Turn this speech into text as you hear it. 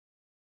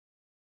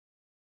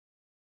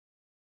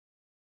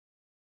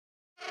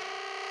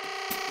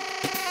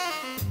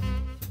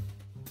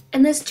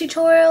In this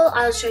tutorial,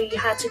 I'll show you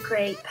how to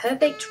create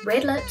perfect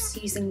red lips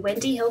using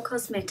Wendy Hill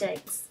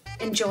Cosmetics.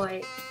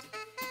 Enjoy!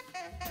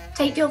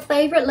 Take your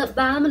favourite lip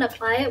balm and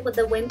apply it with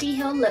the Wendy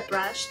Hill lip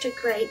brush to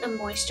create a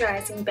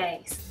moisturising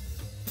base.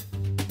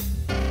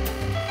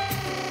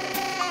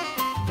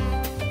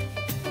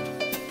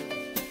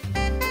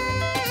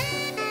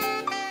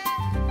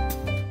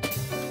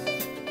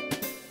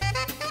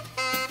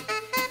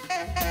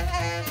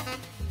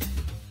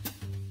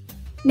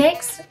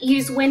 Next,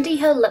 use Wendy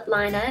Hill lip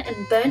liner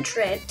in burnt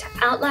red to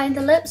outline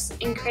the lips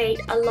and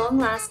create a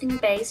long-lasting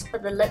base for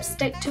the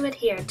lipstick to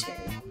adhere to.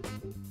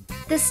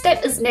 This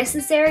step is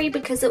necessary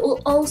because it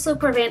will also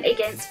prevent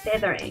against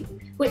feathering,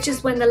 which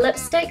is when the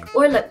lipstick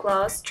or lip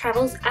gloss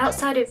travels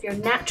outside of your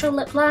natural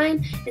lip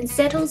line and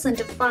settles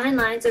into fine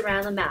lines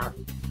around the mouth.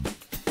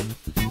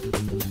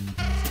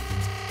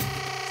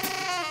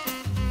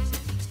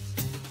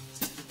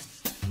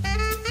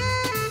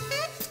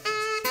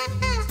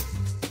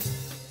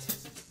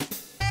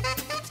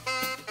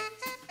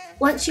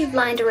 Once you've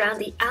lined around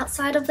the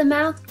outside of the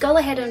mouth, go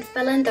ahead and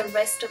fill in the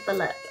rest of the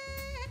lip.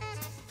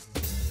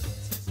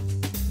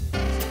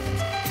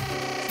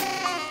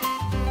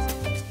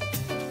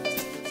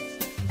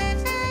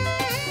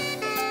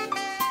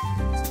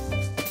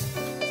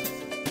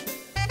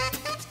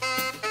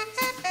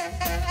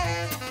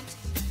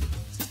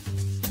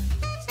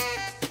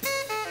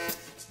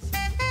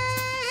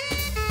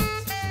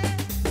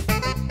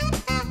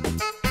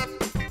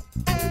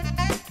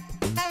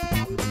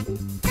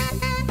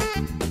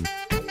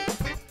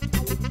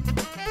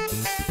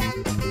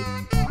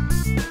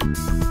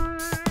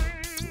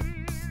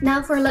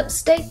 Now for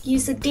lipstick,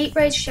 use a deep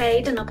red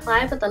shade and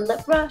apply with a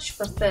lip brush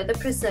for further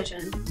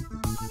precision.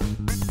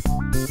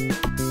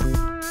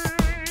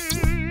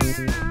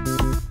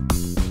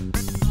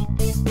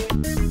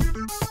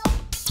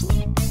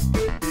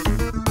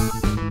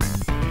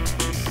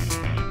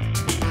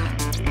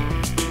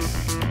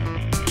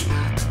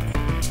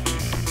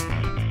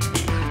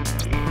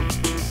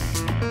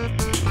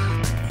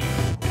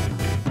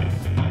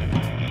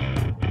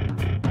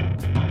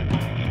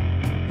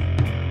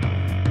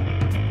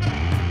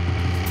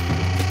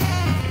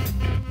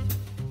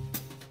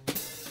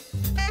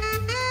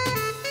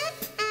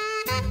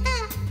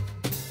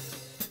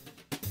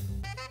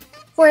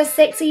 For a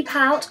sexy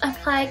pout,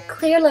 apply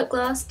clear lip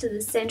gloss to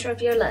the center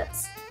of your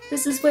lips.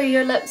 This is where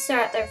your lips are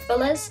at their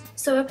fullest,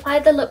 so apply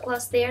the lip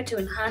gloss there to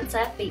enhance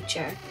that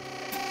feature.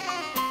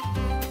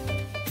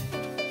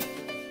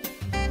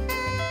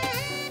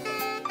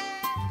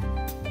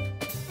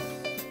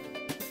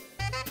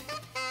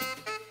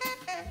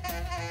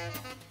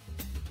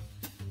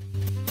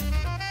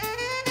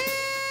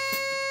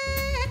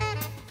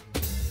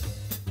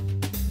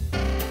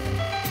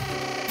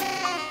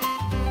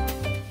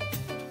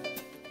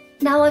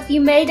 Now if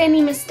you made any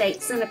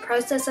mistakes in the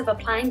process of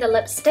applying the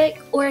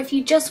lipstick, or if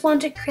you just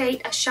want to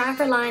create a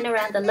sharper line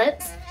around the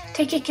lips,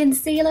 take a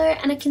concealer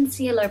and a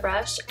concealer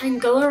brush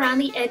and go around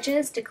the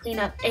edges to clean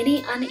up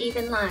any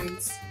uneven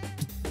lines.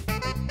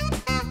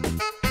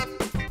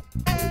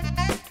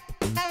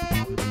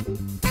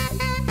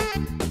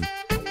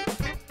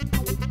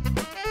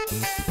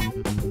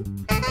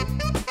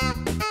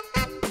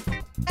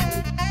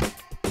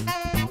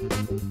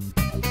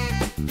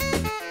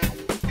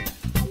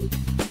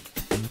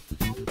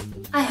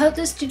 I hope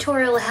this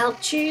tutorial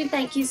helped you.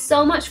 Thank you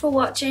so much for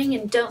watching,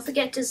 and don't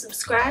forget to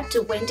subscribe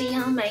to Wendy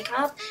Hill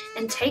Makeup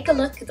and take a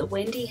look at the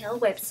Wendy Hill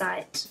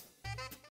website.